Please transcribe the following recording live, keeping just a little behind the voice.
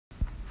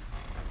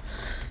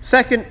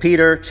2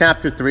 Peter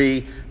chapter 3,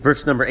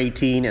 verse number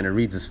 18, and it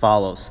reads as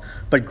follows.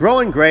 But grow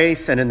in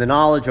grace and in the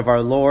knowledge of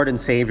our Lord and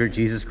Savior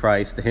Jesus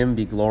Christ. To him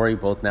be glory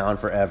both now and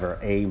forever.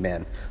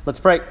 Amen.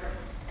 Let's pray.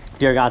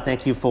 Dear God,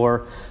 thank you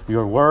for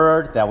your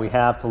word that we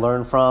have to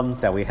learn from,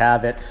 that we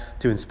have it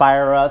to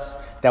inspire us,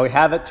 that we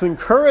have it to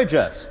encourage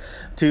us,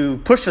 to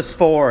push us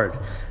forward,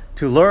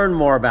 to learn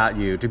more about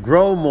you, to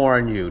grow more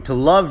in you, to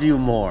love you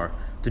more,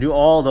 to do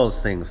all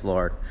those things,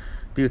 Lord.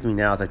 Be with me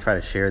now as I try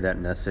to share that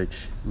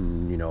message,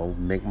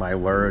 make my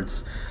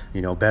words,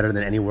 better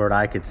than any word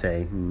I could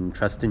say.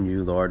 Trust in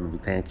you, Lord, and we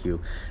thank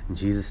you. In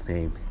Jesus'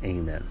 name,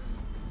 amen.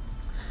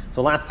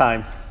 So last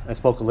time I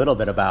spoke a little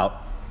bit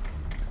about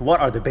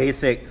what are the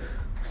basic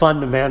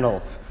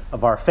fundamentals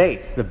of our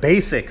faith, the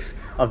basics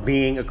of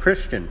being a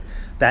Christian,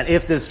 that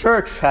if this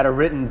church had a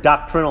written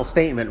doctrinal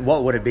statement,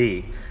 what would it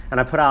be? And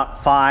I put out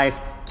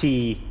 5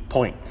 key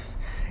points.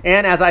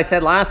 And as I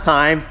said last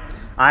time,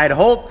 I'd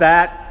hoped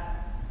that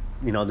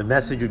the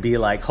message would be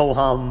like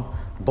ho-hum,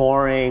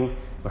 boring,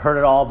 we've heard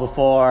it all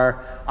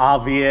before,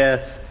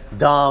 obvious,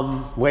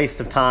 dumb, waste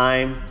of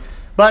time.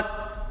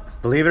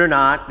 But believe it or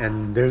not,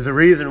 and there's a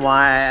reason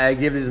why I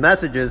give these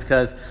messages,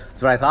 because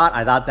that's what I thought.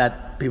 I thought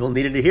that people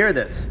needed to hear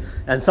this.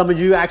 And some of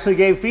you actually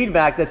gave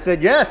feedback that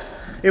said,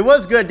 yes, it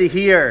was good to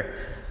hear,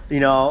 a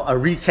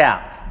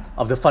recap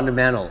of the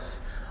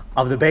fundamentals,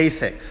 of the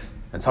basics.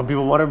 And some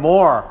people wanted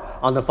more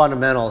on the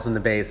fundamentals and the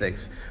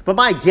basics. But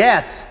my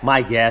guess,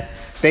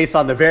 based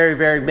on the very,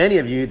 very many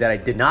of you that I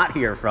did not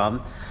hear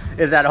from,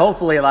 is that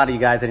hopefully a lot of you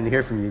guys didn't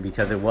hear from you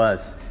because it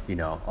was,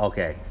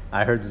 okay,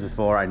 I heard this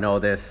before, I know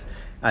this,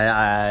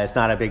 it's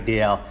not a big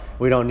deal.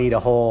 We don't need a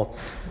whole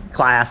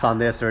class on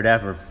this or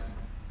whatever.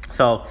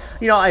 So,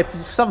 if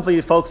some of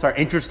you folks are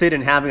interested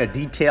in having a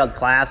detailed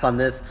class on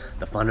this,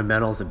 the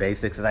fundamentals, the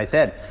basics, as I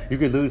said, you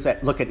could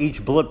look at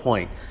each bullet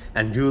point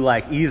and do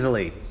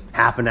easily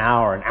half an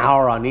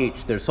hour on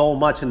each. There's so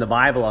much in the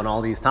Bible on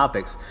all these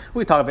topics.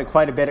 We talk about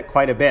quite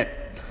a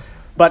bit.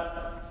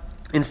 But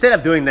instead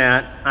of doing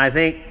that, I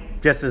think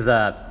just as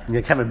a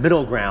kind of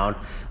middle ground,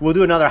 we'll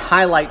do another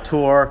highlight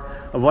tour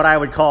of what I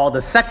would call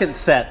the second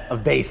set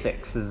of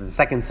basics. This is the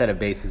second set of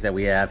basics that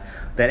we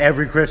have that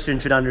every Christian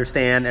should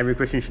understand, every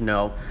Christian should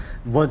know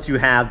once you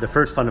have the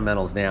first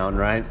fundamentals down,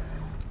 right?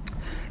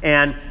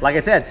 And like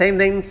I said, same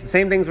things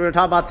we're going to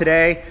talk about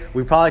today.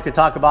 We probably could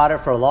talk about it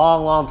for a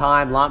long, long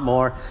time, a lot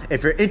more.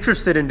 If you're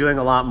interested in doing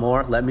a lot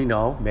more, let me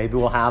know. Maybe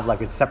we'll have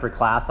a separate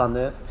class on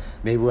this.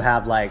 Maybe we'll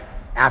have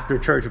after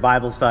church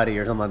Bible study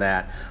or something like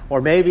that.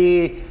 Or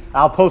maybe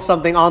I'll post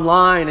something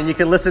online and you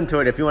can listen to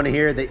it if you want to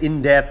hear the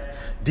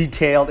in-depth,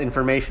 detailed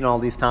information on all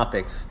these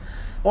topics.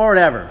 Or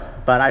whatever.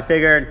 But I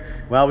figured,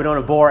 we don't want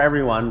to bore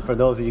everyone for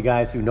those of you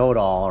guys who know it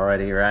all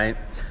already, right?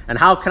 And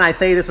how can I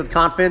say this with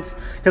confidence?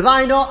 Because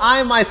I know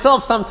I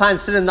myself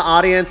sometimes sit in the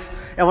audience,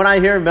 and when I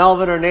hear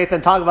Melvin or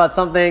Nathan talk about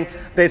something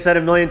they said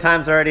a million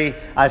times already,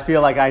 I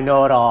feel like I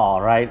know it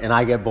all, right? And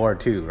I get bored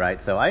too, right?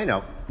 So I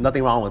know.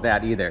 Nothing wrong with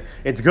that either.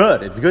 It's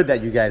good. It's good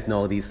that you guys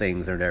know these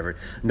things or whatever.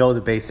 Know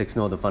the basics,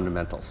 know the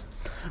fundamentals.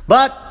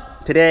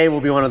 But today will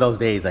be one of those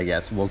days, I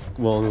guess.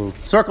 We'll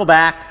circle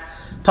back,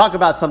 talk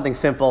about something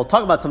simple,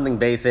 talk about something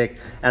basic,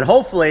 and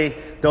hopefully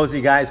those of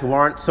you guys who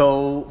aren't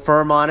so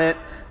firm on it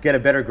get a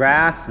better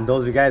grasp, and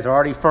those of you guys who are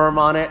already firm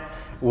on it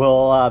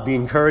will be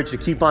encouraged to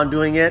keep on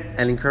doing it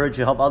and encouraged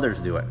to help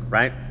others do it,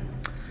 right?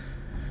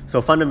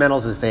 So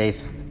fundamentals of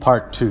faith,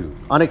 part 2.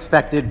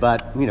 Unexpected,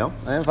 but,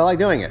 I felt like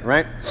doing it,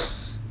 right?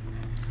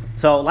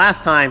 So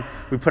last time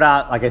we put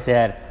out, like I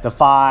said, the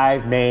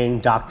 5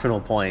 main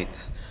doctrinal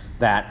points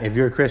that if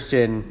you're a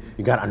Christian,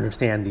 you got to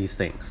understand these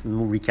things. And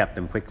we'll recap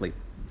them quickly.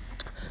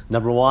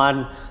 Number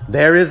 1,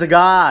 there is a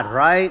God,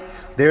 right?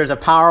 There is a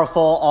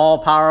powerful,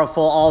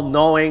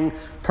 all-knowing,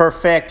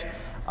 perfect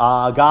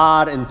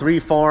God in 3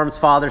 forms,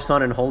 Father,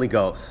 Son, and Holy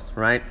Ghost,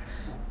 right?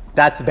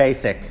 That's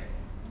basic,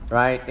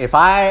 right?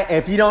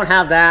 If you don't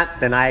have that,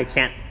 then I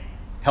can't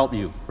help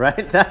you,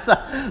 right? That's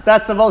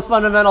the most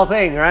fundamental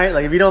thing, right?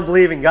 If you don't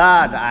believe in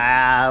God,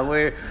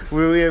 we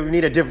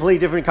need a completely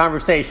different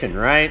conversation,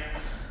 right?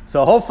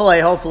 So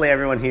hopefully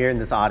everyone here in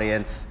this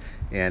audience,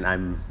 and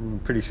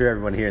I'm pretty sure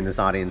everyone here in this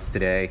audience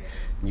today,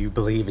 you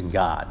believe in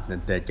God,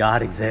 that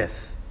God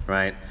exists,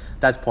 right?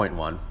 That's point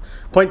 1.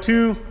 Point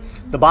 2,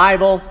 the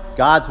Bible,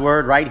 God's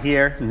word right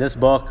here in this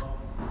book,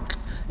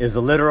 is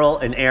the literal,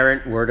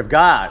 inerrant word of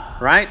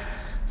God, right?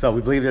 So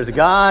we believe there's a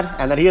God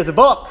and that he has a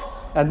book,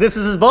 and this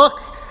is his book,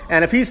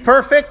 and if he's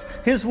perfect,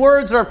 his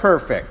words are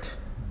perfect.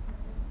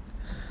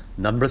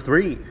 Number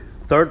 3,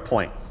 third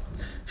point,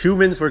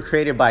 humans were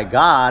created by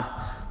God,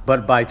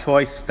 but by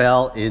choice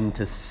fell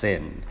into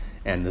sin.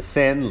 And the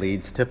sin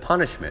leads to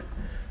punishment,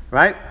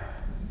 right?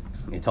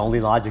 It's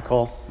only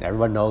logical.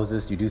 Everyone knows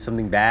this. You do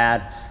something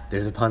bad,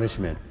 there's a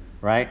punishment,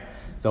 right?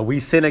 So we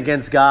sin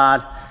against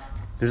God,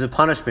 there's a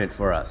punishment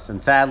for us.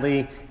 And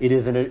sadly, it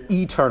is an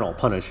eternal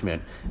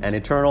punishment, an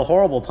eternal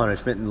horrible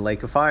punishment in the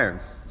lake of fire.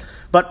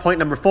 But point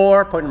number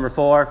four,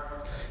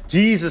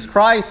 Jesus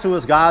Christ, who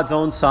is God's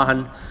own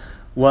Son,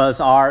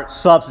 was our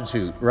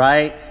substitute,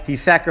 right? He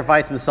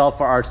sacrificed himself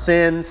for our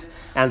sins,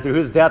 and through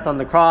his death on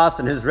the cross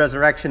and his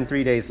resurrection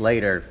 3 days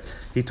later,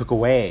 he took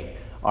away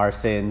our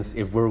sins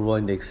if we're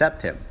willing to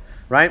accept him,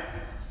 right?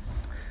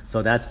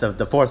 So that's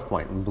the fourth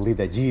point. We believe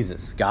that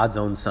Jesus, God's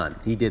own son,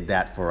 he did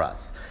that for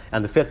us.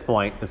 And the fifth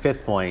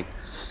point,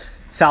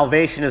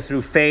 salvation is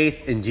through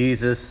faith in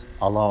Jesus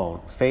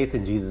alone. Faith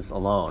in Jesus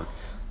alone.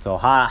 So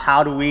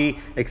how do we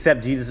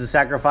accept Jesus'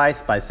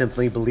 sacrifice? By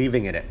simply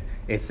believing in it.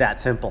 It's that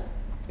simple.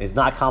 It's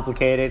not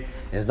complicated.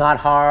 It's not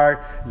hard.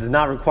 It does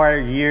not require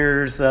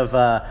years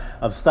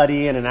of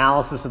study and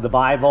analysis of the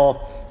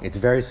Bible. It's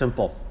very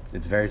simple.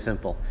 It's very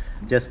simple.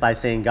 Just by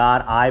saying,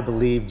 God, I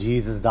believe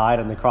Jesus died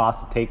on the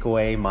cross to take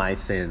away my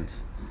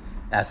sins.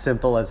 As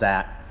simple as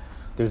that.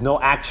 There's no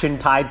action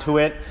tied to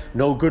it.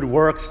 No good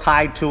works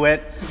tied to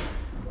it.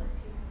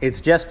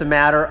 It's just a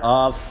matter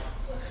of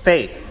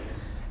faith.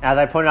 As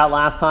I pointed out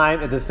last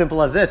time, it's as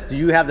simple as this. Do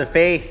you have the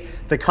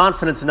faith, the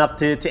confidence enough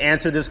to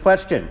answer this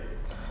question?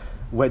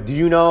 Do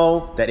you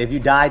know that if you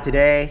died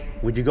today,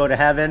 would you go to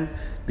heaven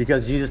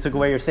because Jesus took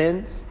away your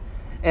sins?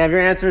 And if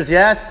your answer is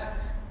yes,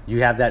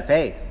 you have that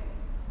faith.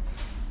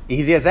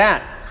 Easy as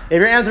that. If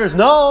your answer is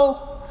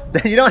no,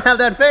 then you don't have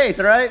that faith,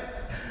 right?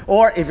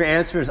 Or if your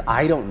answer is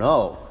I don't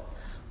know,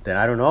 then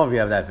I don't know if you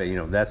have that faith.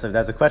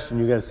 That's a question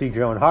you got to seek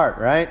your own heart,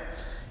 right?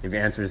 If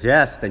your answer is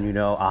yes, then you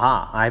know,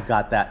 I've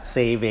got that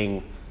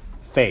saving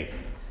faith,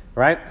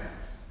 right?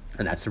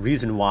 And that's the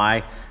reason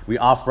why we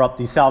offer up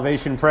these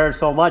salvation prayers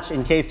so much,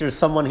 in case there's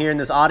someone here in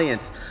this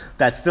audience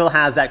that still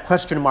has that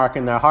question mark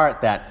in their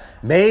heart that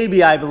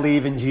maybe I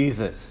believe in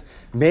Jesus.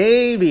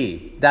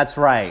 Maybe that's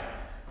right.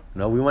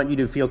 No, we want you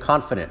to feel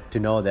confident to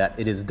know that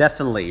it is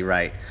definitely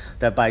right,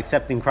 that by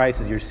accepting Christ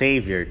as your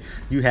Savior,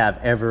 you have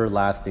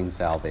everlasting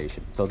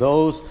salvation. So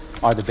those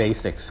are the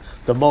basics,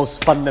 the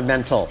most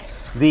fundamental,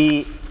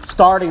 the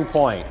starting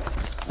point,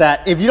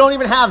 that if you don't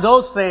even have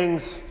those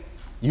things,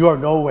 you are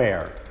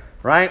nowhere,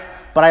 right?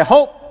 But I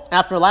hope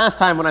after last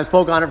time when I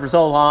spoke on it for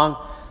so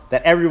long,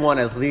 that everyone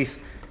at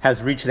least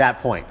has reached that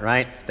point,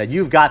 right? That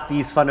you've got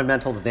these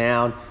fundamentals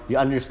down, you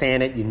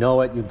understand it, you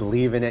know it, you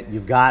believe in it,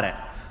 you've got it,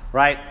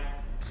 right?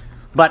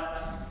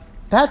 But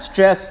that's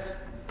just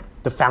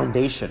the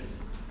foundation.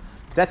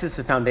 That's just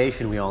the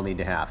foundation we all need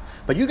to have.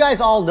 But you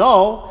guys all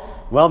know,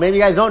 well, maybe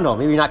you guys don't know,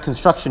 maybe you're not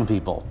construction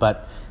people,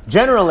 but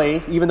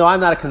generally, even though I'm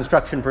not a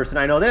construction person,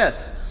 I know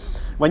this.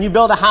 When you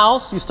build a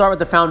house, you start with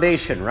the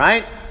foundation,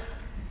 right?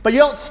 But you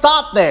don't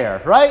stop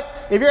there, right?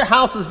 If your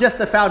house is just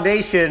the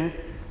foundation,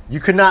 you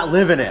could not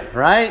live in it,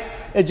 right?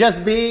 It'd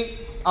just be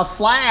a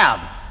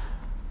slab.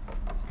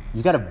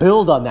 You got to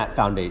build on that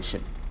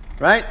foundation,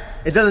 right?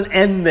 It doesn't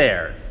end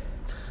there.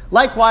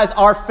 Likewise,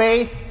 our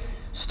faith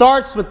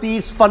starts with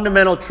these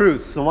fundamental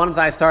truths. The ones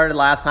I started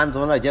last time, the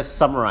ones I just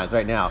summarized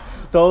right now.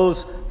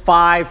 Those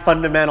 5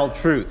 fundamental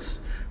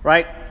truths,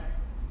 right?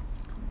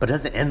 But it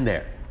doesn't end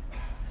there,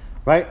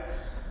 right?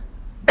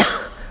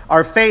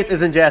 Our faith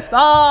isn't just,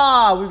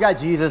 we've got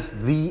Jesus,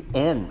 the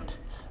end.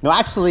 No,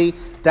 actually,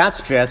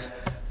 that's just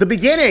the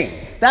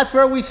beginning. That's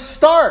where we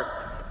start.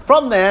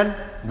 From then,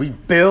 we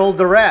build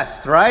the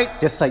rest, right?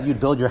 Just like you'd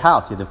build your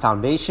house. You have the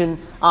foundation.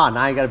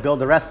 Now you got to build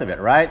the rest of it,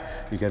 right?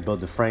 You got to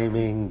build the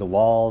framing, the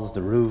walls,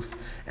 the roof,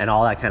 and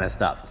all that kind of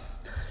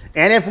stuff.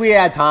 And if we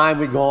had time,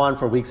 we'd go on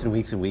for weeks and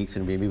weeks and weeks,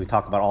 and maybe we'd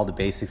talk about all the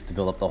basics to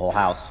build up the whole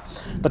house.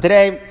 But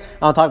today,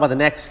 I'll talk about the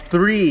next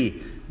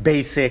 3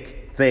 basic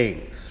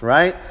things,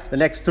 right? The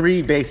next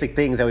 3 basic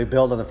things that we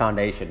build on the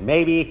foundation.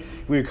 Maybe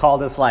we would call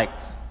this like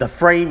the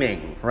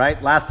framing,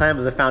 right? Last time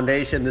was the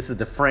foundation. This is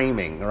the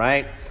framing,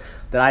 right?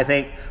 That I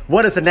think,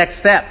 what is the next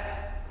step,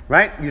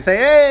 right? You say,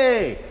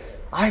 hey,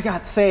 I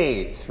got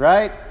saved,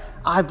 right?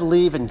 I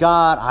believe in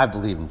God. I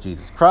believe in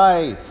Jesus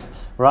Christ,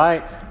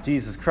 right?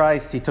 Jesus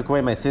Christ, he took away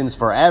my sins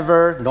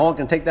forever. No one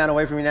can take that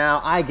away from me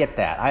now. I get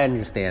that. I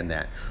understand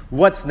that.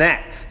 What's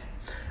next?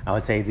 I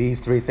would say these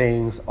 3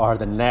 things are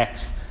the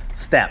next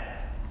step,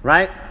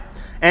 right?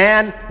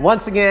 And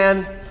once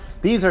again,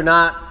 these are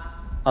not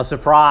a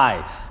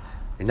surprise.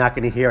 You're not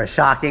going to hear a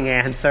shocking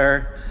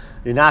answer.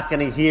 You're not going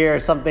to hear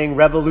something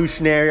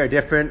revolutionary or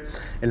different.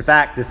 In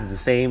fact, this is the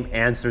same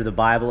answer the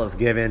Bible has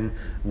given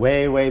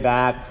way, way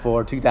back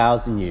for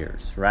 2,000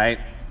 years, right?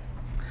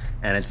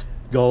 And it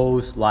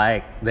goes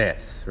like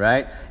this,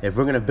 right? If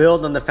we're going to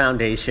build on the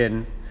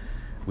foundation,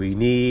 we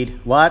need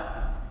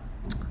what?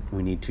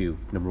 We need to,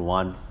 number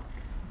 1,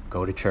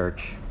 go to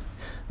church.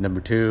 Number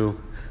 2,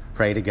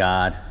 pray to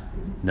God.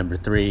 Number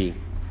 3,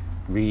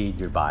 read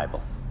your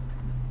Bible.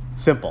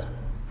 Simple.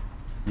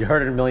 You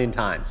heard it a million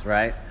times,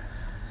 right?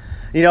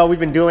 You know, we've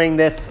been doing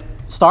this,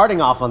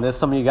 starting off on this.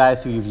 Some of you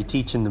guys who you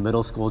teach in the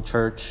middle school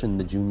church and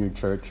the junior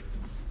church,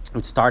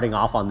 we're starting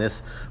off on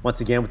this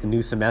once again with the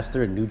new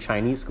semester and new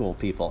Chinese school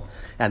people.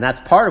 And that's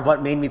part of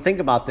what made me think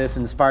about this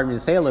and inspired me to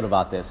say a little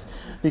about this.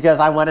 Because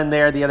I went in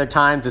there the other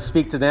time to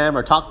speak to them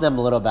or talk to them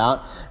a little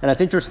about. And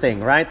it's interesting,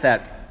 right,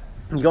 that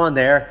you go in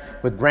there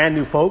with brand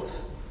new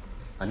folks,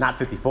 Not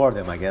 54 of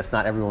them, I guess.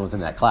 Not everyone was in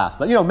that class.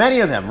 But, many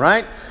of them,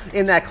 right?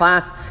 In that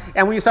class.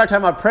 And when you start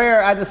talking about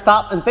prayer, I had to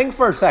stop and think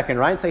for a second,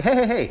 right? And say,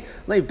 hey,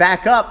 let me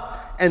back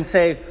up and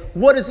say,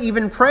 what is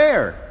even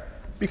prayer?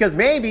 Because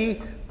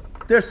maybe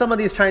there's some of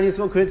these Chinese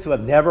kids who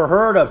have never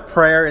heard of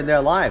prayer in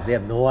their life. They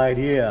have no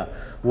idea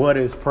what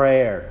is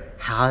prayer.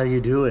 How do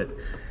you do it?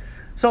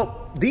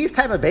 So these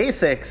type of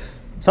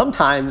basics,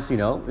 sometimes,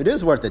 it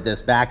is worth it to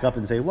just back up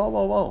and say,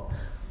 whoa.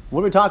 What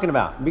are we talking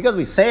about? Because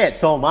we say it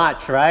so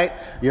much, right?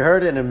 You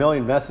heard it in a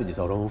million messages.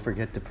 Oh, don't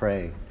forget to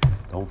pray.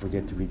 Don't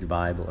forget to read your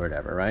Bible or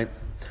whatever, right?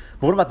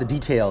 But what about the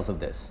details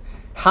of this?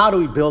 How do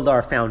we build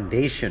our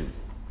foundation?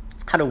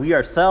 How do we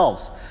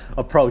ourselves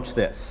approach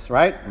this,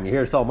 right? And you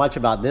hear so much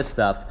about this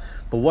stuff,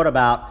 but what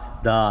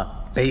about the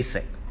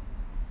basic?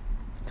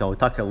 So we'll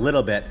talk a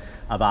little bit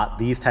about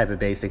these type of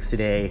basics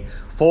today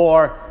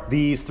for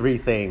these three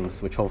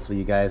things, which hopefully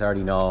you guys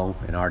already know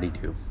and already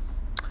do.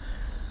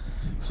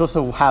 We're supposed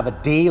to have a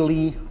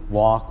daily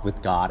walk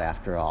with God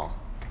after all.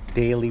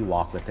 Daily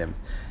walk with Him.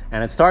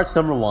 And it starts,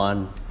 number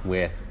one,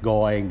 with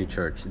going to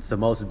church. It's the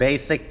most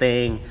basic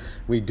thing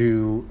we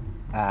do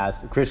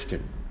as a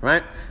Christian,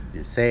 right? If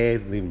you're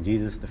saved, believe in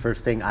Jesus, the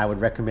first thing I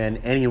would recommend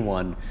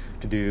anyone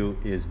to do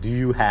is, do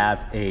you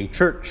have a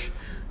church?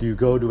 Do you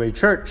go to a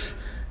church?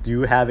 Do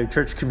you have a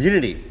church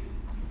community?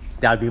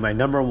 That would be my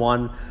number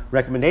one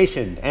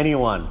recommendation to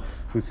anyone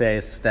who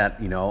says that,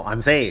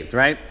 I'm saved,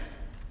 right?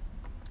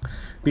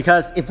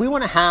 Because if we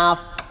want to have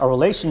a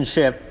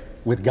relationship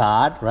with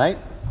God, right?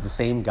 The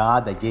same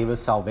God that gave us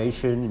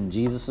salvation and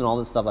Jesus and all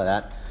this stuff like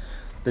that,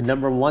 the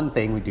number one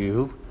thing we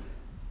do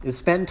is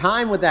spend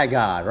time with that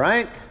God,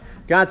 right?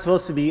 God's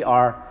supposed to be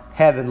our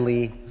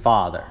heavenly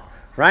Father,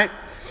 right?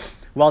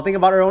 Well, think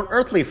about our own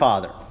earthly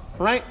father,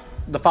 right?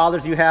 The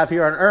fathers you have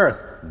here on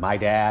earth, my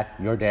dad,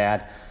 your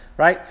dad,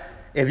 right?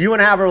 If you want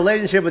to have a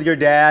relationship with your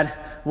dad,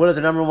 what is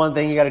the number one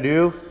thing you got to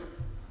do?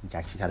 You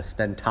actually got to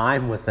spend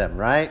time with them,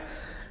 right?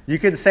 You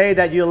can say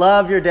that you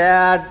love your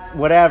dad,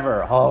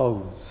 whatever.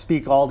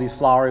 Speak all these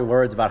flowery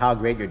words about how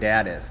great your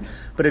dad is.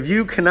 But if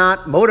you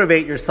cannot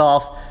motivate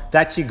yourself to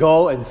actually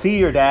go and see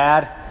your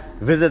dad,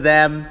 visit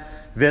them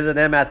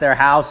at their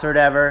house or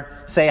whatever,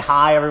 say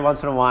hi every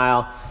once in a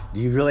while, do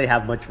you really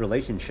have much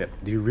relationship?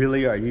 Are you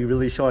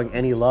really showing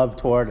any love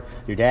toward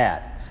your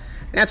dad?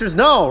 The answer is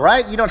no,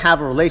 right? You don't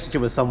have a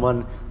relationship with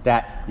someone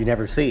that you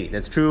never see.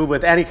 That's true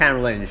with any kind of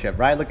relationship,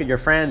 right? Look at your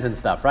friends and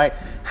stuff, right?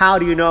 How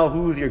do you know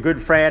who's your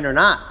good friend or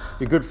not?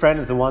 Your good friend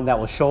is the one that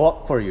will show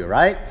up for you,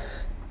 right?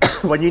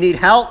 When you need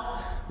help,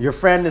 your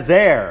friend is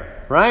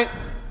there, right?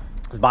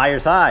 He's by your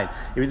side.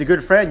 If he's a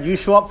good friend, you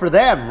show up for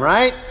them,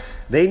 right?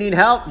 They need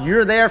help,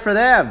 you're there for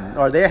them.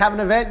 Or they have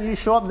an event, you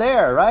show up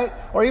there, right?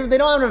 Or even if they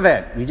don't have an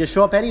event, you just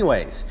show up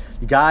anyways.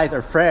 You guys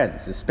are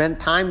friends. You spend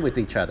time with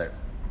each other.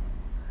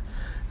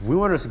 If we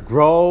want to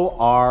grow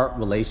our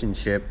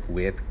relationship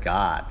with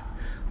God,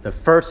 the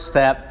first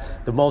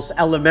step, the most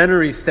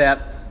elementary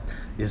step,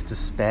 is to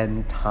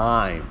spend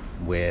time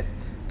with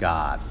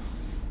God.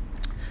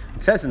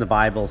 It says in the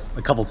Bible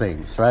a couple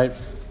things, right?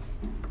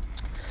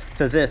 It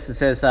says this. It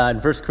says in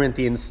 1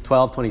 Corinthians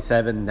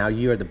 12:27, now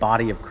you are the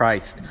body of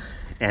Christ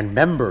and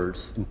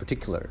members in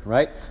particular,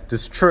 right?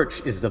 This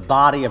church is the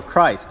body of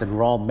Christ, and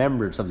we're all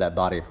members of that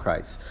body of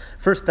Christ.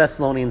 1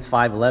 Thessalonians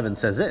 5:11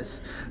 says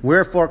this,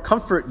 wherefore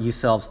comfort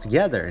yourselves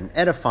together and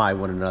edify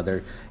one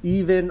another,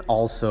 even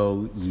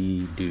also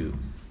ye do.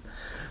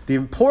 The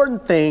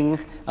important thing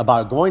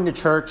about going to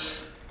church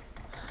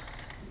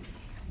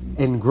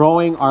and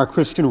growing our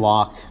Christian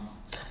walk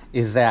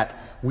is that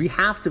we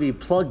have to be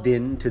plugged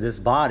into this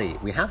body.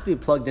 We have to be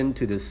plugged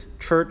into this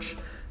church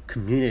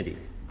community.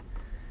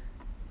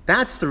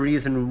 That's the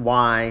reason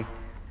why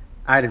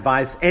I'd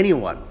advise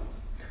anyone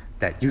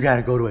that you got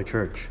to go to a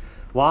church.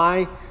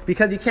 Why?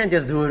 Because you can't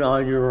just do it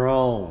on your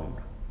own.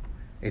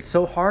 It's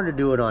so hard to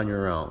do it on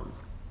your own.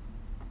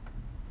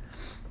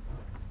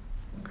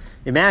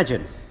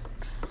 Imagine,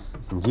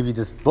 I'll give you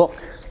this book,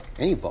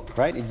 any book,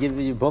 right? I give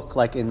you a book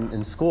like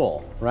in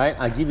school, right?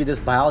 I give you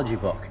this biology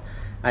book.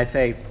 I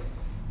say,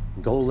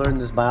 go learn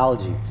this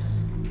biology.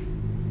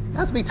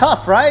 That's be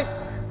tough, right?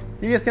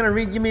 You're just going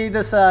to give me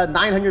this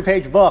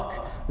 900-page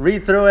book,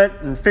 read through it,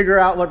 and figure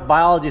out what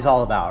biology is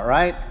all about,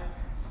 right?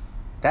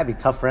 That'd be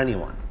tough for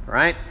anyone,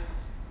 right?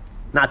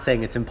 Not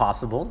saying it's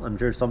impossible. I'm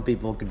sure some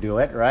people could do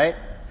it, right?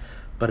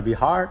 But it'd be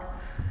hard.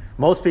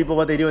 Most people,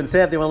 what they do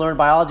instead, if they want to learn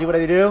biology, what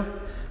do? They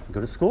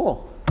go to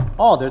school.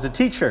 Oh, there's a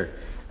teacher.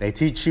 They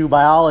teach you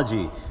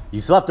biology. You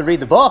still have to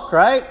read the book,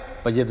 right?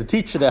 But you have the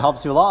teacher that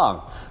helps you along.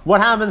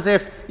 What happens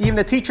if even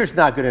the teacher's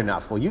not good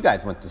enough? Well, you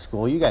guys went to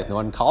school. You guys know,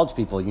 and college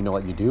people, you know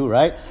what you do,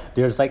 right?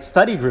 There's like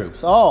study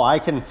groups. Oh, I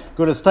can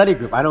go to a study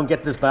group. I don't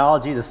get this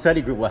biology. The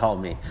study group will help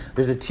me.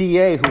 There's a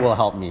TA who will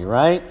help me,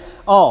 right?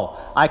 Oh,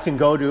 I can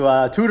go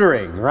to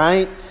tutoring,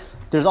 right?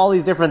 There's all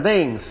these different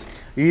things.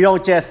 You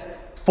don't just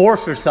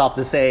force yourself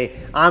to say,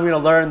 I'm going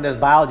to learn this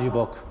biology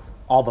book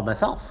all by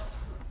myself.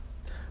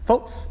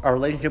 Folks, our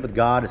relationship with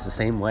God is the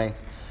same way.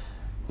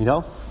 You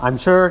know, I'm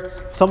sure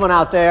someone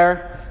out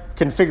there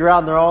can figure out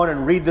on their own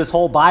and read this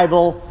whole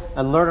Bible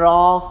and learn it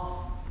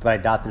all. But I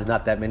doubt there's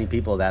not that many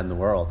people that in the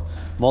world.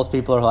 Most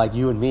people are like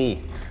you and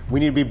me. We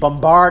need to be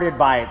bombarded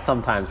by it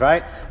sometimes,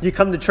 right? You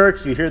come to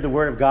church, you hear the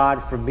word of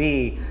God from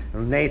me,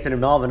 from Nathan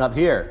and Melvin up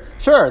here.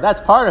 Sure,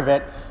 that's part of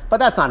it, but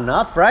that's not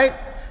enough, right?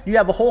 You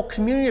have a whole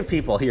community of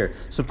people here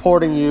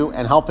supporting you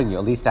and helping you.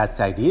 At least that's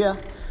the idea.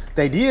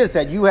 The idea is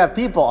that you have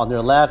people on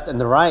their left and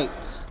the right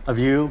of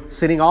you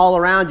sitting all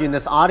around you in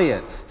this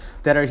audience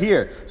that are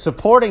here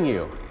supporting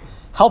you,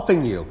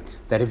 helping you,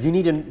 that if you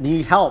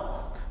need help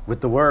with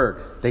the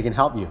word, they can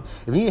help you.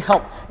 If you need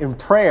help in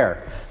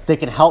prayer, they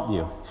can help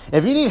you.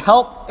 If you need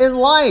help in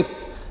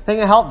life, they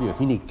can help you.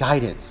 If you need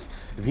guidance,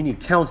 if you need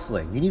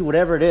counseling, you need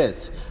whatever it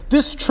is.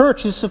 This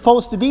church is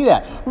supposed to be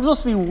that. We're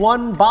supposed to be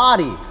one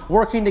body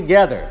working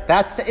together.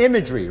 That's the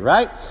imagery,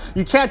 right?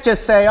 You can't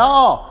just say,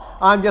 oh,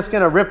 I'm just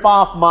going to rip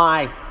off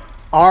my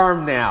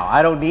arm now.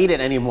 I don't need it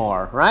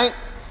anymore, right?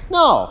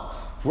 No.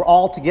 We're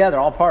all together,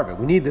 all part of it.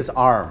 We need this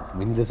arm.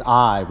 We need this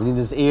eye. We need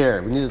this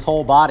ear. We need this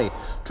whole body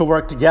to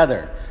work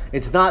together.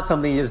 It's not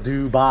something you just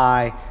do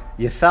by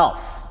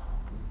yourself.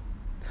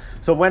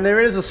 So when there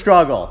is a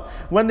struggle,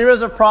 when there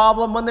is a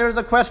problem, when there is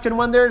a question,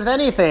 when there is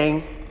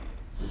anything,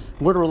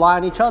 we're to rely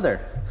on each other.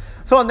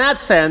 So in that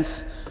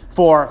sense,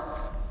 for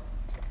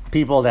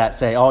people that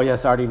say, oh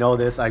yes, I already know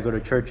this, I go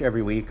to church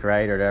every week,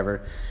 right, or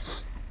whatever,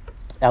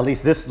 at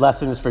least this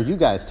lesson is for you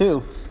guys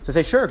too. So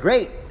say, sure,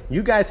 great.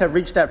 You guys have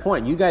reached that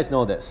point. You guys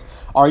know this.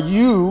 Are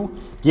you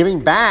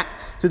giving back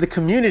to the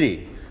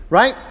community,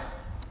 right?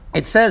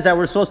 It says that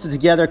we're supposed to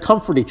together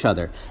comfort each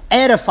other,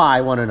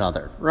 edify one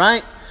another,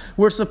 right?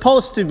 We're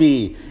supposed to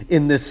be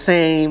in the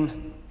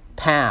same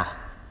path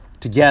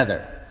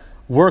together,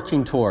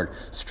 working toward,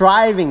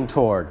 striving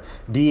toward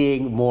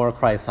being more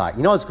Christ-like.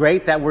 You know, it's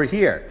great that we're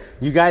here.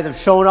 You guys have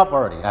shown up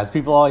already. As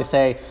people always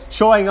say,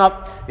 showing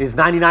up is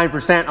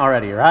 99%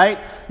 already, right?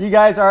 You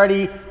guys are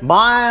already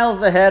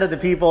miles ahead of the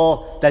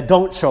people that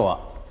don't show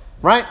up,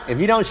 right? If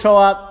you don't show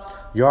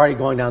up, you're already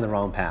going down the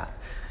wrong path.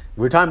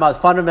 We're talking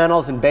about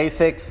fundamentals and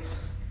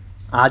basics.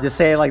 I'll just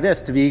say it like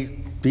this to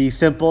be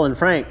simple and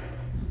frank.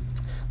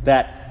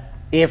 That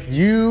if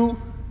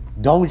you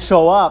don't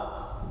show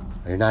up,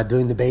 you're not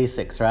doing the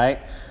basics, right?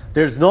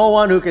 There's no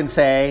one who can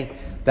say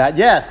that,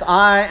 yes,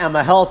 I am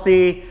a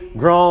healthy,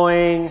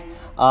 growing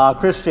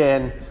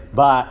Christian,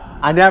 but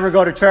I never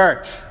go to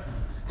church.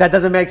 That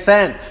doesn't make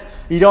sense.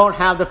 You don't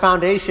have the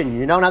foundation.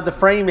 You don't have the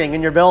framing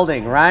in your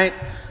building, right?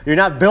 You're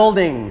not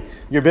building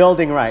your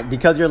building right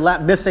because you're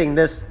missing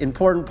this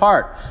important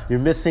part. You're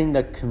missing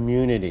the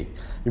community.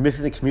 You're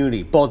missing the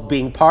community, both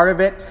being part of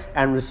it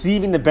and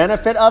receiving the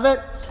benefit of it,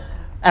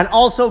 and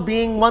also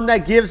being one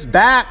that gives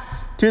back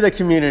to the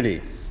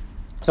community.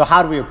 So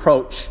how do we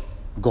approach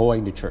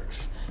going to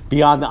church?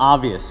 Beyond the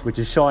obvious, which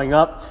is showing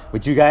up,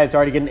 which you guys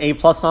already get an A+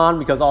 on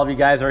because all of you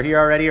guys are here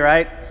already,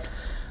 right?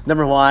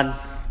 Number one,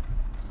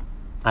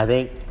 I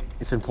think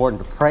it's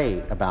important to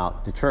pray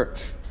about the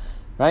church,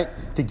 right?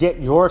 To get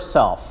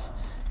yourself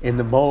in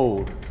the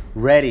mode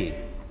ready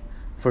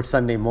for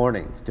Sunday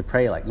mornings, to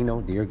pray like,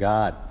 dear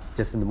God,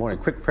 just in the morning,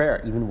 quick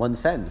prayer, even one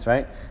sentence,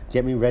 right?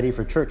 Get me ready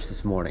for church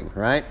this morning,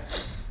 right?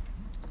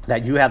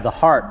 That you have the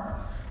heart,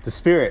 the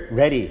spirit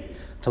ready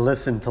to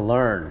listen, to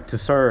learn, to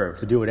serve,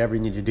 to do whatever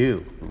you need to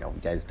do. You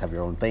guys have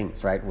your own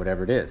things, right?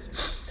 Whatever it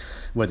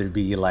is. Whether it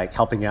be like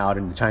helping out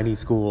in the Chinese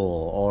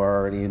school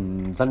or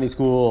in Sunday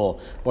school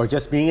or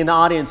just being in the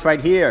audience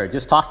right here,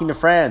 just talking to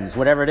friends,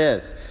 whatever it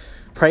is.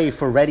 Pray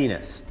for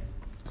readiness.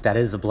 That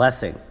is a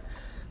blessing.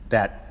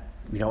 That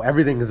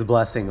everything is a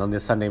blessing on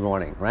this Sunday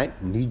morning,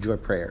 right? Need your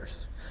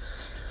prayers.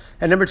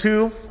 And number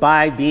two,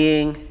 by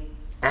being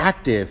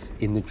active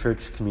in the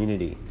church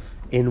community,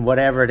 in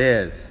whatever it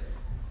is.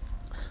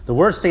 The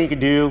worst thing you can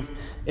do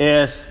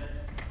is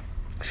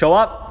show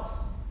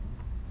up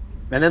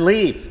and then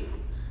leave,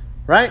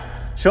 right?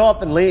 Show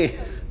up and leave.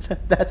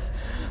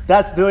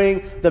 That's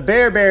doing the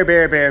bare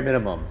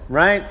minimum,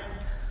 right?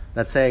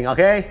 That's saying,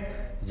 okay,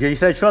 you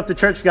said show up to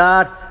church,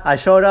 God. I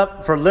showed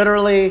up for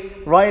literally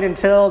right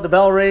until the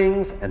bell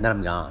rings, and then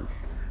I'm gone,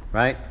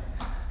 right?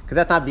 Because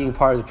that's not being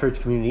part of the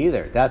church community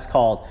either. That's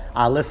called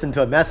I listened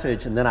to a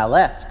message and then I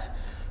left,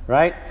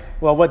 right?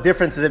 Well, what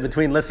difference is it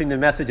between listening to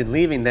the message and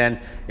leaving then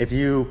if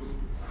you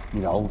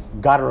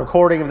got a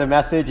recording of the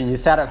message and you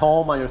sat at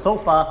home on your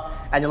sofa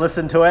and you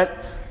listened to it?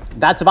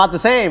 That's about the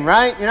same,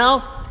 right?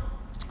 But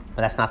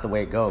that's not the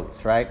way it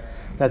goes, right?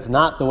 That's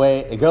not the way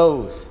it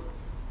goes.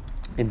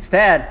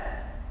 Instead,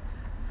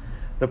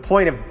 the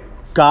point of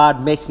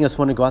God making us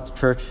want to go out to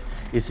church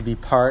is to be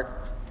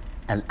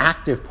an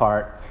active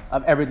part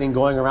of everything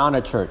going around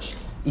at church.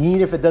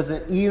 Even if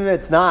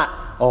it's not,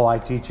 I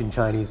teach in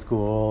Chinese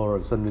school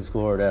or Sunday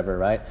school or whatever,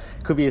 right?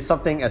 It could be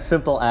something as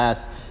simple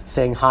as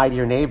saying hi to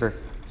your neighbor,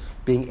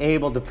 being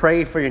able to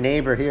pray for your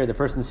neighbor here, the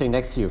person sitting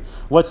next to you.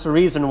 What's the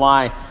reason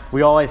why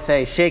we always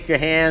say, shake your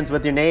hands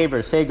with your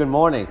neighbor, say good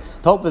morning?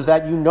 The hope is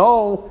that you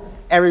know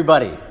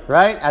everybody,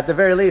 right? At the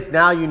very least,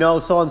 now you know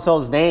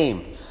so-and-so's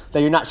name.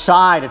 That you're not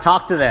shy to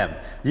talk to them.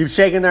 You've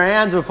shaken their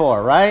hands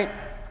before, right?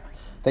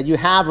 That you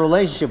have a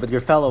relationship with your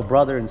fellow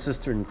brother and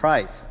sister in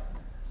Christ.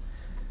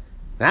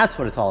 That's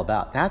what it's all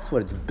about. That's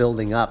what it's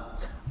building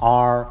up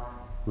our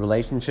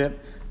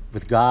relationship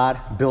with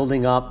God,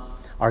 building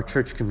up our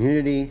church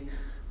community,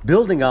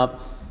 building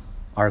up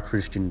our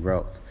Christian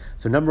growth.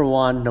 So number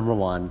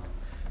one,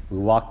 we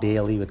walk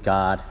daily with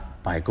God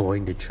by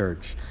going to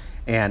church.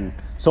 And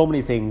so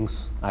many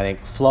things, I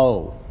think,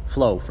 flow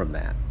from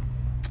that.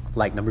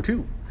 Like number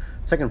two,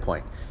 second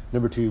point.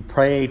 Number two,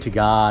 pray to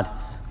God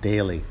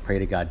daily. Pray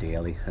to God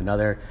daily.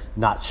 Another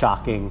not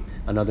shocking,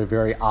 another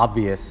very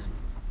obvious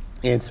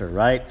answer,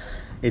 right?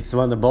 It's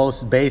one of the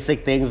most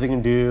basic things we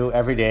can do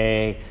every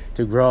day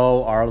to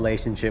grow our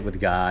relationship with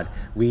God.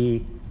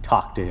 We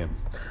talk to him.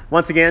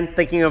 Once again,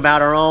 thinking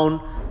about our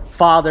own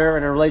father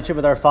and our relationship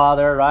with our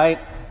father, right?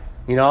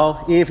 You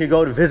know, even if you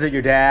go to visit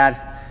your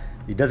dad,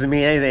 it doesn't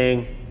mean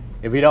anything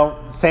if you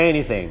don't say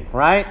anything,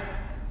 right?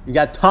 You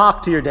got to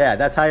talk to your dad.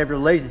 That's how you have a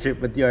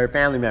relationship with your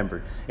family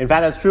member. In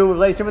fact, that's true with a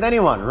relationship with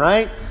anyone,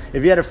 right?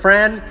 If you had a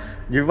friend,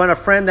 you want a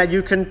friend that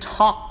you can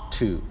talk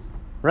to,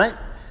 right?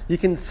 You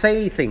can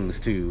say things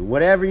to.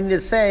 Whatever you need to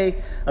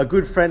say, a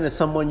good friend is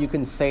someone you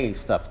can say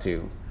stuff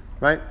to,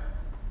 right?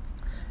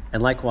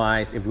 And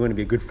likewise, if we want to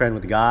be a good friend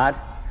with God,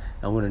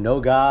 and we want to know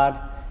God,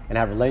 and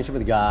have a relationship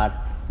with God,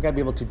 we've got to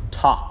be able to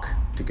talk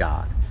to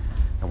God.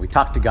 And we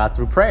talk to God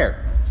through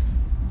prayer.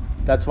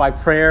 That's why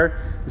prayer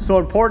is so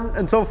important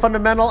and so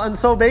fundamental and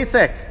so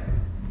basic.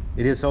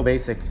 It is so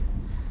basic.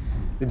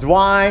 It's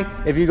why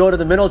if you go to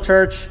the middle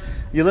church,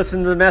 you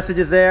listen to the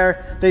messages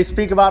there, they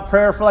speak about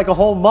prayer for like a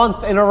whole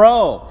month in a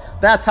row.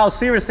 That's how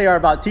serious they are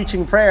about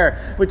teaching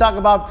prayer. We talk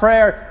about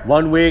prayer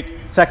 1 week,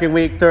 second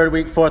week, third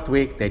week, fourth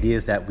week. The idea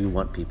is that we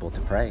want people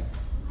to pray.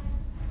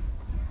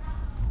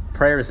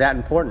 Prayer is that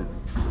important.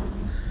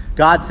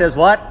 God says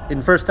what?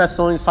 In 1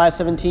 Thessalonians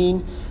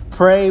 5:17,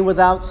 pray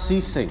without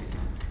ceasing.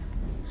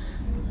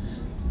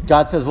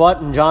 God says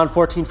what? In John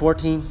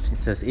 14:14,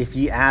 it says, if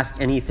ye ask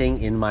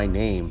anything in my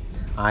name,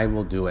 I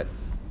will do it.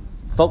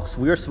 Folks,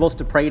 we are supposed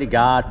to pray to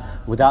God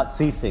without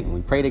ceasing.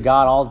 We pray to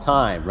God all the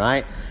time,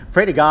 right?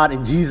 Pray to God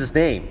in Jesus'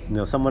 name.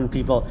 You know,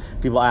 people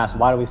ask,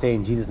 why do we say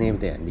in Jesus' name at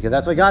the end? Because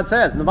that's what God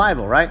says in the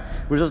Bible, right?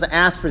 We're supposed to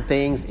ask for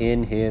things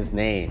in his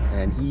name,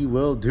 and he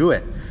will do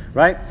it,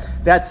 right?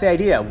 That's the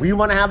idea. We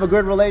want to have a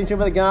good relationship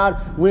with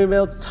God. We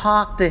will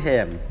talk to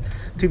him,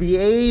 to be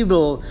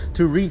able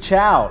to reach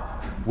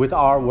out with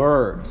our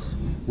words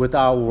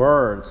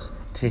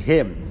to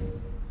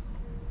him.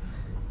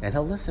 And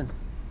he'll listen.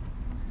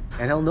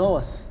 And he'll know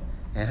us.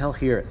 And he'll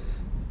hear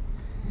us.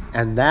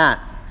 And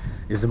that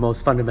is the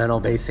most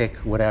fundamental, basic,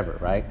 whatever,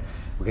 right?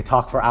 We could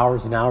talk for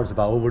hours and hours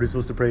about, what are you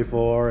supposed to pray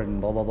for?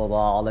 And blah, blah, blah, blah,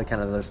 all that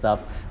kind of other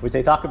stuff, which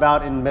they talk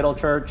about in middle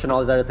church and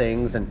all these other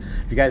things. And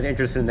if you guys are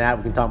interested in that,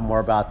 we can talk more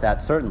about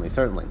that, certainly.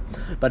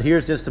 But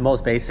here's just the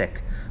most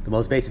basic. The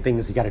most basic thing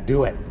is you got to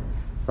do it,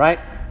 right?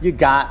 You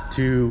got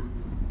to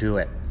do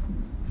it.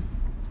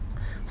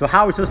 So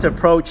how are we supposed to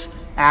approach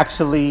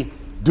actually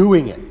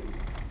doing it?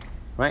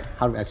 Right?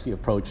 How do we actually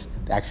approach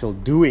the actual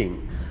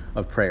doing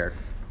of prayer?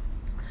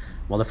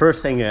 Well, the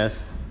first thing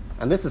is,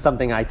 and this is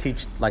something I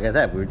teach, like I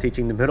said, we were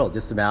teaching the middle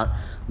just about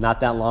not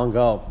that long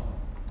ago.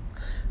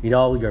 You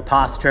know, your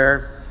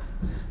posture,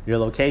 your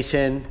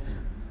location,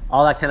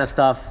 all that kind of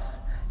stuff,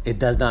 it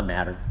does not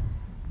matter.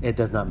 It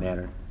does not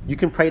matter. You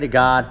can pray to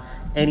God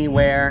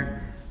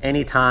anywhere,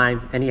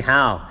 anytime,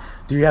 anyhow.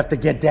 Do you have to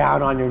get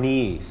down on your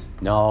knees?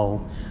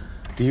 No.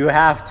 Do you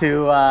have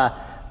to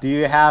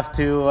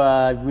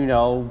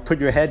put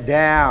your head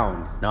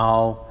down?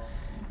 No.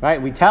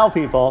 Right? We tell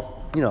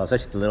people,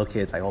 especially the little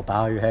kids, like,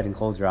 bow your head and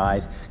close your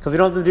eyes. Because we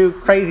don't have to do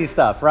crazy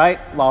stuff, right?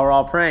 While we're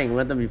all praying. We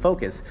want them to be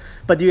focused.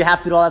 But do you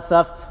have to do all that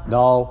stuff?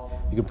 No.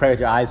 You can pray with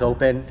your eyes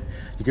open.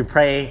 You can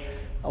pray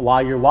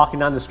while you're walking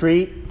down the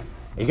street.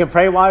 You can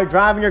pray while you're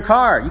driving your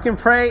car. You can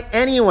pray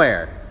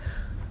anywhere.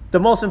 The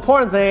most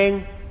important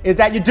thing is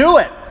that you do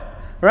it,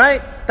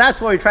 right?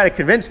 That's what we try to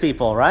convince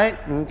people, right?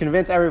 And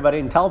convince everybody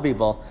and tell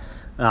people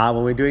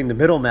when we're doing the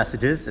middle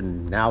messages,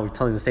 and now we're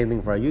telling the same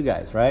thing for you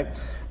guys, right?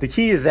 The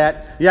key is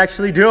that you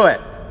actually do it,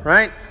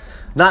 right?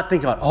 Not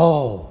think about,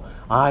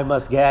 I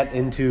must get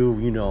into,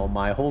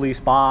 my holy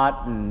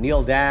spot and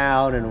kneel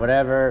down and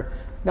whatever.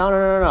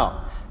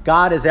 No.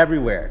 God is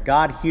everywhere.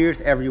 God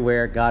hears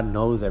everywhere. God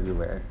knows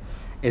everywhere.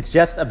 It's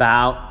just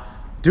about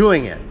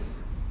doing it.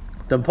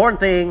 The important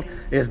thing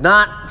is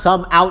not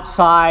some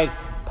outside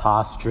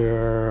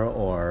posture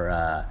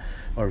or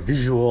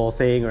visual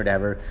thing or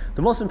whatever.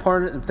 The most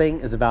important thing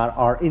is about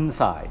our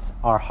insides,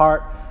 our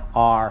heart,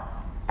 our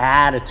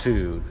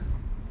attitude.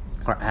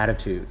 Our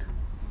attitude.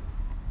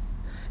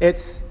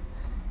 It's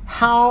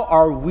how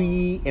are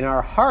we in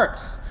our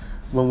hearts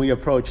when we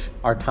approach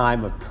our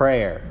time of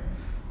prayer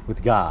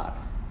with God.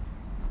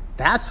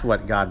 That's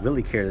what God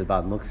really cares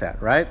about and looks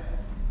at, right?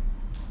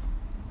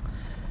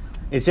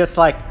 It's just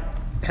like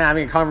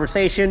having a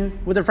conversation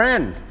with a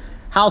friend.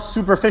 How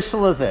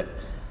superficial is it?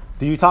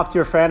 Do you talk to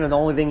your friend and the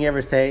only thing you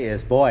ever say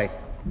is, boy,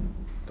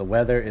 the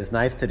weather is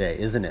nice today,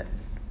 isn't it?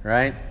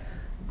 Right?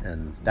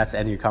 And that's the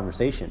end of your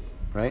conversation.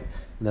 right?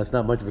 And that's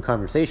not much of a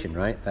conversation,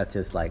 right? That's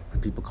just like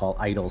what people call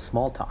idle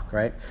small talk,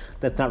 right?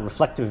 That's not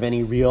reflective of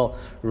any real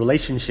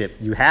relationship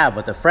you have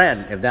with a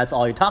friend if that's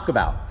all you talk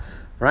about,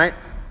 right?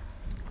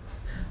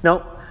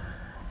 Now,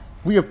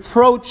 we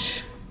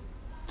approach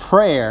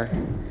prayer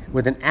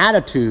with an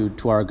attitude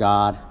to our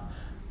God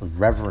of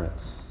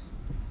reverence,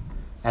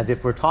 as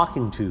if we're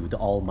talking to the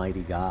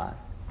Almighty God.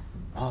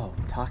 Oh,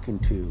 I'm talking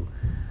to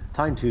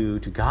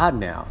God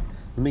now.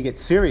 Let me get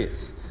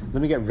serious.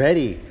 Let me get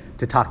ready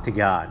to talk to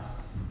God.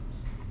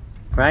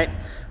 Right?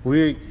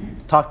 We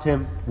talk to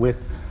him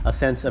with a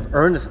sense of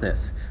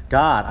earnestness.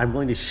 God, I'm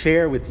willing to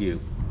share with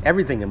you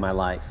everything in my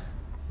life.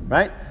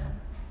 Right?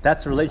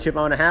 That's the relationship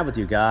I want to have with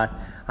you, God.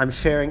 I'm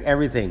sharing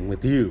everything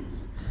with you.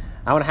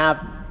 I want to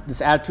have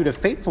this attitude of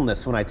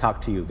faithfulness when I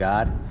talk to you,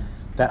 God.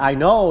 That I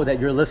know that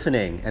you're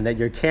listening and that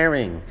you're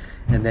caring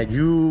and that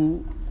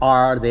you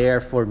are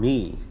there for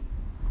me.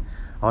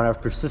 I want to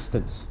have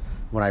persistence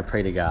when I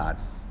pray to God,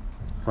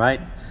 right?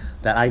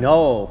 That I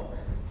know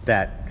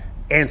that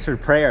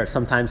answered prayer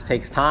sometimes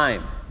takes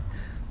time,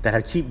 that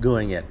I keep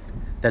doing it.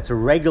 That's a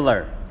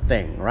regular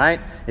thing,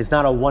 right? It's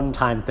not a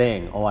one-time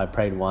thing. Oh, I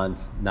prayed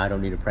once, now I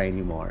don't need to pray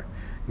anymore.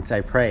 It's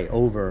I pray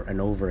over and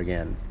over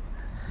again.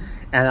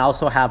 And I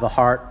also have a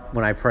heart,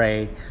 when I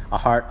pray, a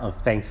heart of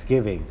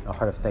thanksgiving,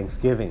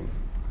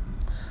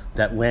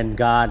 that when,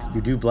 God,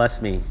 you do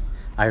bless me,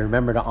 I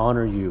remember to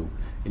honor you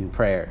in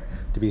prayer,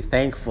 to be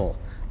thankful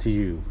to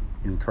you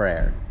in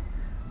prayer,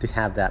 to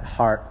have that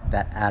heart,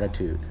 that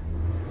attitude.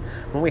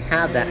 When we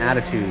have that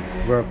attitude,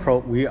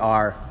 we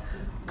are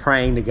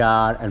praying to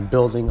God and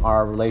building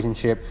our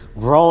relationship,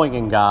 growing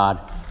in God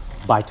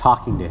by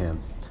talking to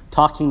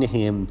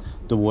him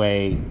the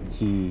way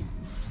he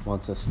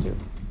wants us to.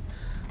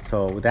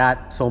 So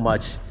that so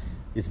much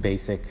is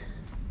basic.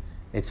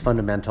 It's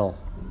fundamental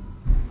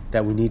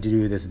that we need to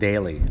do this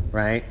daily,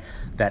 right?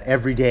 That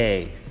every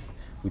day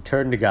we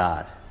turn to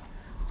God,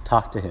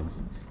 talk to him,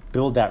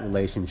 build that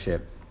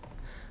relationship,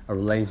 a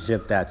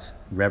relationship that's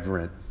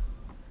reverent,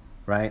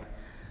 right?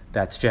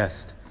 That's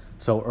just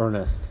so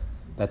earnest,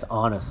 that's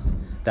honest,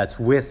 that's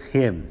with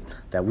him,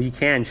 that we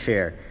can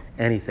share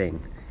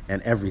anything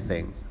and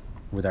everything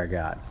with our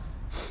God.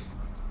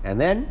 And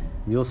then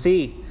you'll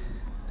see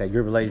that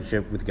your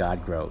relationship with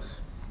God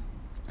grows.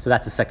 So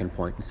that's the second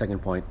point. The second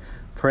point,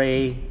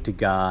 pray to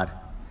God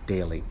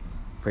daily.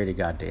 Pray to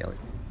God daily.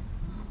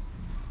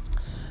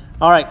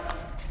 All right,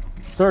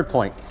 third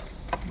point.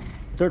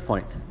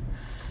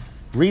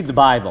 Read the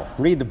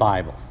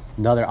Bible.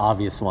 Another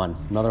obvious one.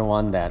 Another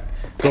one that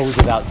goes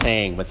without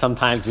saying, but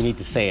sometimes we need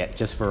to say it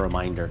just for a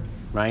reminder,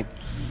 right?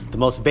 The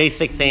most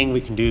basic thing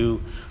we can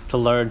do to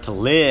learn to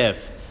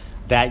live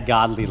that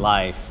godly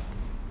life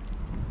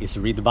is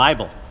to read the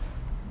Bible,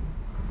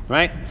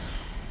 right?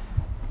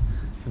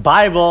 The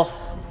Bible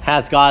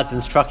has God's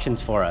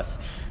instructions for us,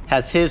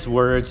 has his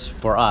words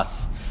for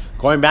us.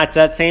 Going back to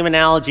that same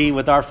analogy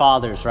with our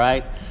fathers,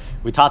 right?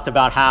 We talked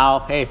about how,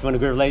 hey, if you want a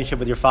good relationship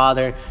with your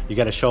father, you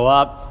got to show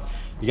up.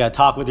 You got to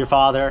talk with your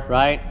father,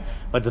 right?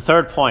 But the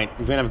third point, if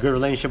you're going to have a good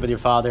relationship with your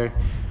father,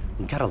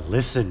 you got to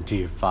listen to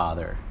your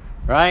father,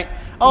 right?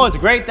 Oh, it's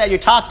great that you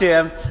talk to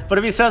him, but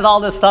if he says all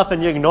this stuff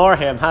and you ignore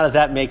him, how does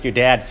that make your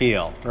dad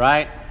feel,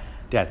 right?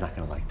 Dad's not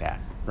going to like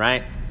that,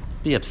 right?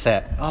 Be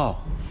upset. Oh,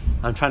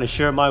 I'm trying to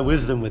share my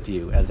wisdom with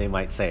you, as they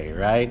might say,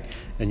 right?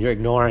 And you're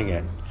ignoring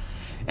it.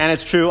 And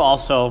it's true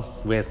also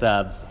with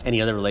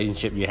any other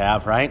relationship you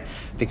have, right?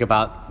 Think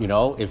about,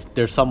 if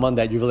there's someone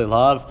that you really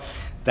love,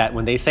 that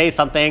when they say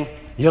something,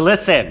 you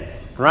listen,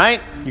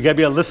 right? You got to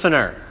be a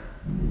listener,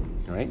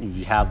 right?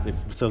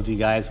 If some of you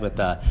guys with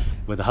a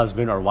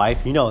husband or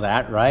wife, you know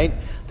that, right?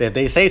 That if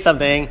they say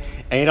something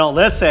and you don't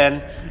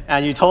listen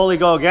and you totally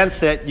go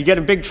against it, you get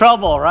in big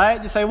trouble,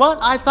 right? You say, what?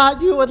 I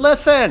thought you would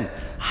listen.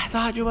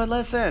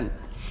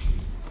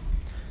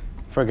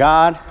 For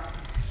God,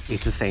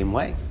 it's the same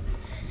way.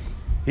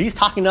 He's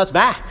talking to us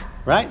back,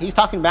 right? He's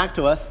talking back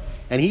to us,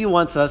 and he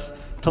wants us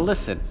to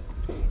listen.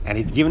 And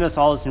he's given us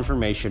all this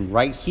information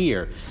right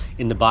here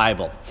in the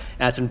Bible.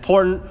 And it's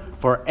important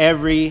for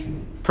every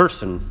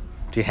person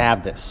to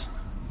have this.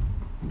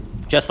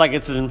 Just like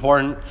it's as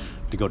important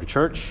to go to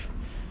church,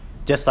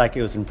 just like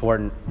it was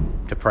important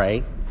to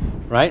pray,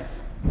 right?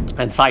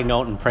 And side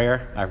note in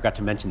prayer, I forgot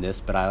to mention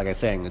this, but like I was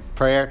saying,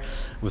 prayer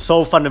was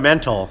so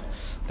fundamental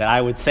that I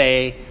would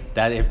say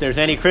that if there's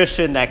any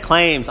Christian that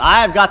claims,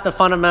 I've got the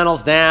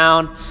fundamentals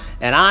down,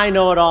 and I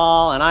know it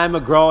all, and I'm a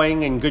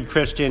growing and good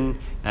Christian,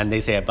 and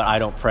they say, but I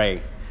don't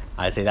pray,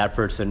 I say that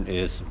person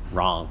is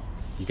wrong.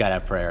 You got to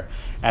have prayer.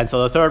 And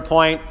so the third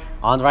point,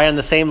 right on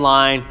the same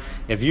line,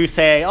 if you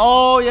say,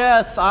 oh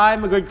yes,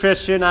 I'm a good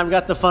Christian, I've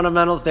got the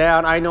fundamentals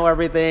down, I know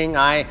everything,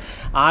 I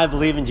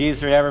believe in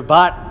Jesus or whatever,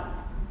 but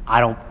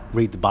I don't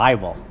read the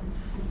Bible,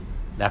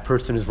 that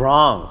person is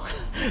wrong.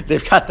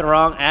 They've got the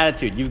wrong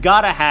attitude. You've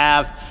got to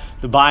have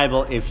the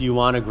Bible if you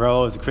want to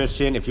grow as a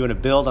Christian, if you want to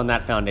build on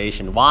that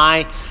foundation.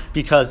 Why?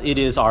 Because it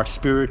is our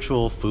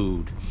spiritual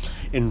food.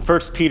 In 1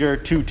 Peter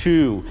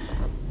 2:2,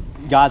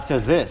 God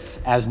says this,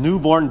 as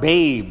newborn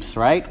babes,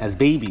 right? As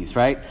babies,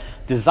 right?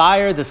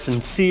 Desire the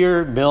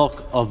sincere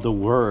milk of the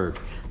word,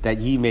 that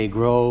ye may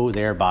grow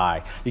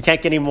thereby. You can't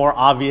get any more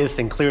obvious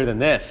and clear than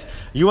this.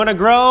 You want to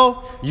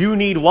grow? You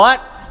need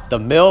what? The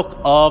milk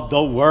of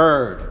the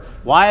word.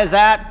 Why is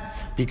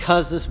that?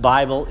 Because this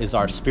Bible is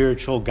our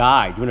spiritual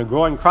guide. You want to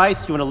grow in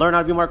Christ? You want to learn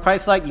how to be more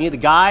Christ-like? You need the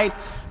guide.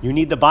 You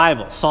need the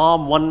Bible.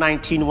 Psalm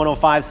 119,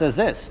 105 says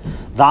this,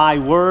 thy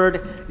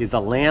word is a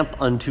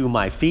lamp unto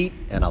my feet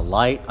and a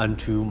light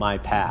unto my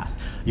path.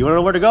 You want to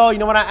know where to go? You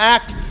know how to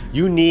act?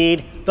 You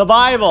need the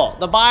Bible.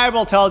 The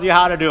Bible tells you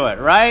how to do it,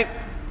 right?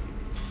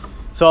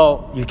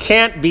 So you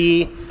can't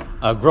be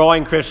a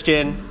growing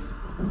Christian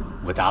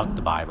without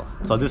the Bible.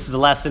 So this is a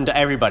lesson to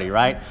everybody,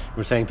 right?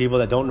 We're saying people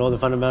that don't know the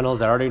fundamentals,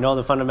 that already know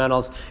the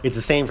fundamentals, it's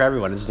the same for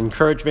everyone. It's an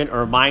encouragement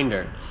or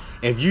reminder.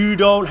 If you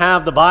don't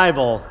have the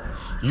Bible,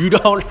 you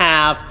don't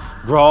have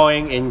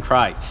growing in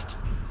Christ.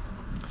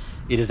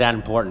 It is that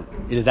important.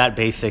 It is that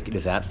basic. It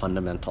is that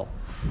fundamental.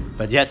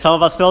 But yet some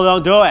of us still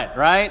don't do it,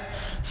 right?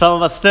 Some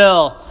of us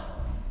still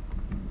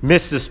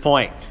miss this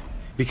point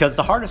because it's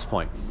the hardest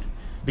point.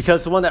 Because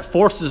it's the one that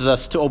forces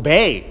us to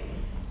obey,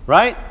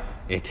 right?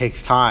 It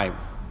takes time,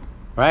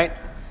 right?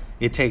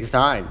 It takes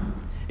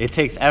time. It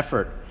takes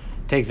effort.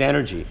 It takes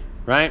energy,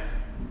 right?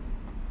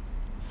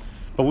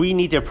 But we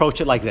need to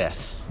approach it like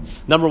this.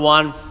 Number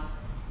one,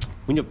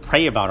 we need to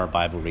pray about our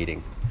Bible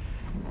reading.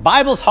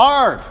 Bible's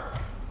hard.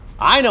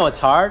 I know it's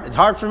hard. It's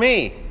hard for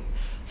me.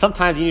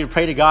 Sometimes you need to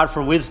pray to God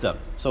for wisdom.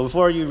 So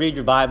before you read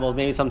your Bible,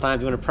 maybe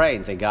sometimes you want to pray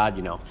and say, God,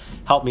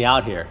 help me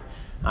out here.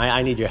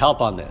 I need your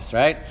help on this,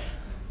 right?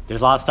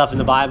 There's a lot of stuff in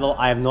the Bible.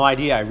 I have no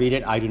idea. I read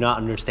it. I do not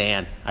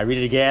understand. I read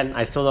it again.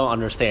 I still don't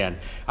understand.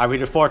 I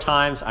read it 4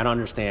 times. I don't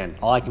understand.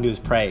 All I can do is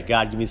pray.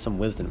 God, give me some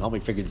wisdom. Help me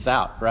figure this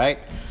out, right?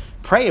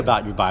 Pray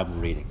about your Bible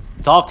reading.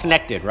 It's all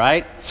connected,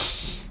 right?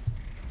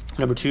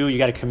 Number 2, you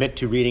got to commit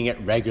to reading it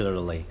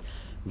regularly.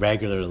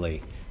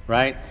 Regularly,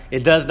 right?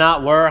 It does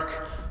not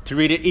work to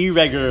read it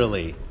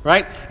irregularly,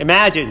 right?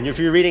 Imagine if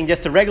you're reading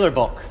just a regular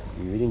book.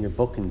 You're reading your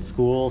book in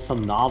school,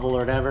 some novel or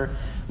whatever.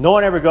 No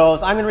one ever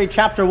goes, I'm going to read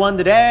chapter 1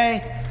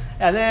 today,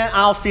 and then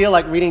I'll feel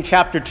like reading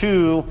chapter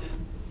 2,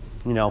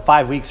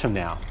 5 weeks from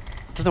now.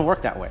 It doesn't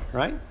work that way,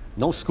 right?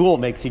 No school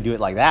makes you do it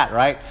like that,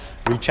 right?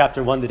 Read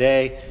chapter 1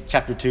 today,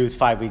 chapter 2 is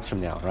 5 weeks from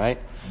now, right?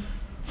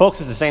 Folks,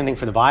 it's the same thing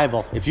for the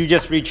Bible. If you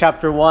just read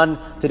chapter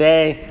 1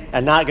 today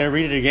and not going to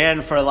read it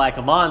again for like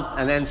a month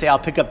and then say, I'll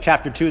pick up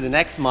chapter 2 the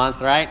next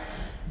month, right?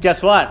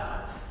 Guess what?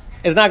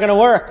 It's not going to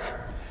work.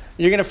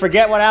 You're going to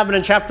forget what happened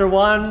in chapter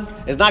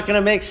 1. It's not going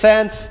to make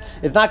sense.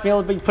 It's not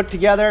going to be able to be put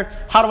together.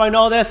 How do I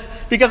know this?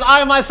 Because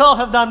I myself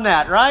have done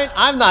that, right?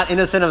 I'm not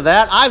innocent of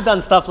that. I've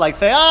done stuff like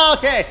say,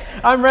 okay,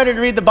 I'm ready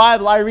to read the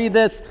Bible. I read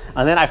this,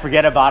 and then I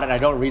forget about it, and I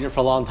don't read it for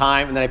a long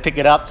time, and then I pick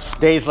it up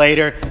days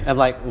later, and I'm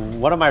like,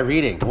 what am I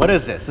reading? What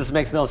is this? This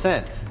makes no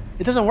sense.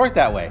 It doesn't work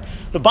that way.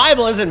 The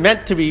Bible isn't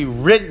meant to be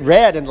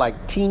read in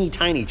like teeny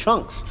tiny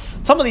chunks.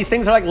 Some of these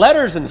things are like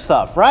letters and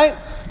stuff, right?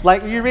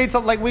 Like you read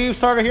something like we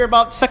started here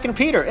about 2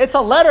 Peter. It's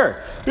a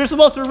letter. You're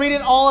supposed to read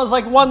it all as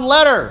like one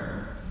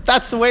letter.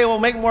 That's the way it will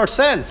make more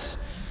sense.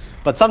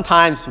 But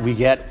sometimes we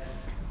get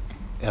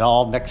it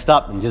all mixed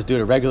up and just do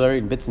it regularly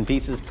in bits and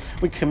pieces.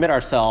 We commit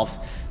ourselves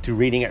to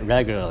reading it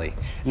regularly.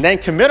 And then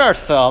commit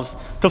ourselves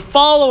to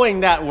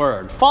following that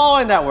word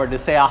to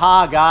say,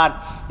 aha, God,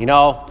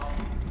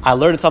 I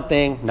learned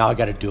something, now I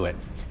got to do it.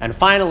 And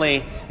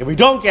finally, if we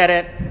don't get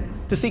it,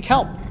 to seek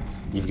help.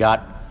 You've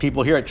got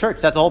people here at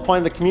church. That's the whole point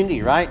of the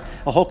community, right?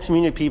 A whole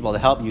community of people to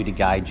help you, to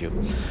guide you.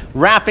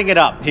 Wrapping it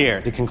up here,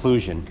 the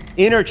conclusion.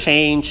 Inner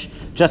change,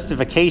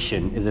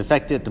 justification, is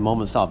effected at the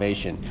moment of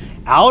salvation.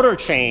 Outer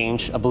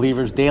change, a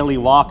believer's daily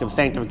walk of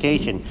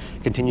sanctification,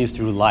 continues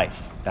through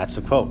life. That's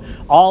the quote.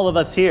 All of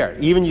us here,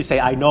 even you say,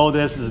 I know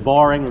this is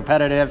boring,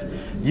 repetitive,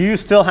 you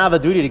still have a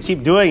duty to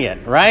keep doing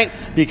it, right?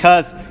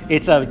 Because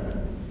it's a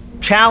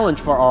challenge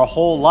for our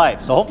whole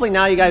life. So hopefully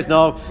now you guys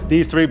know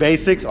these 3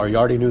 basics, or you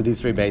already knew these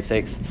 3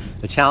 basics.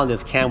 The challenge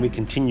is, can we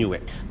continue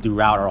it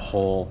throughout our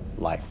whole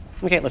life?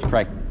 Okay, let's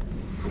pray.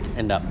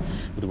 End up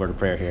with a word of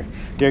prayer here.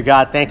 Dear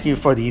God, thank you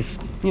for these,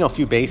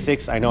 few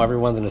basics. I know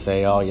everyone's going to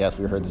say, oh yes,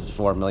 we heard this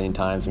before a million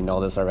times. We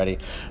know this already.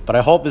 But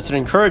I hope it's an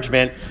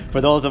encouragement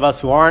for those of us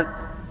who aren't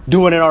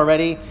doing it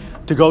already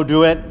to go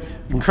do it.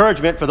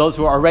 Encouragement for those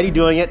who are already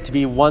doing it to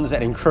be ones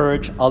that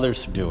encourage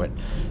others to do it.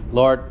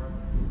 Lord,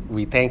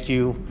 we thank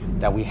you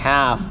that we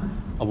have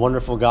a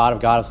wonderful God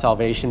of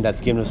salvation that's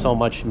given us so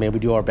much. May we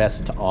do our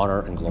best to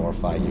honor and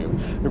glorify you.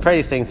 We pray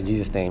these things in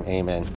Jesus' name. Amen.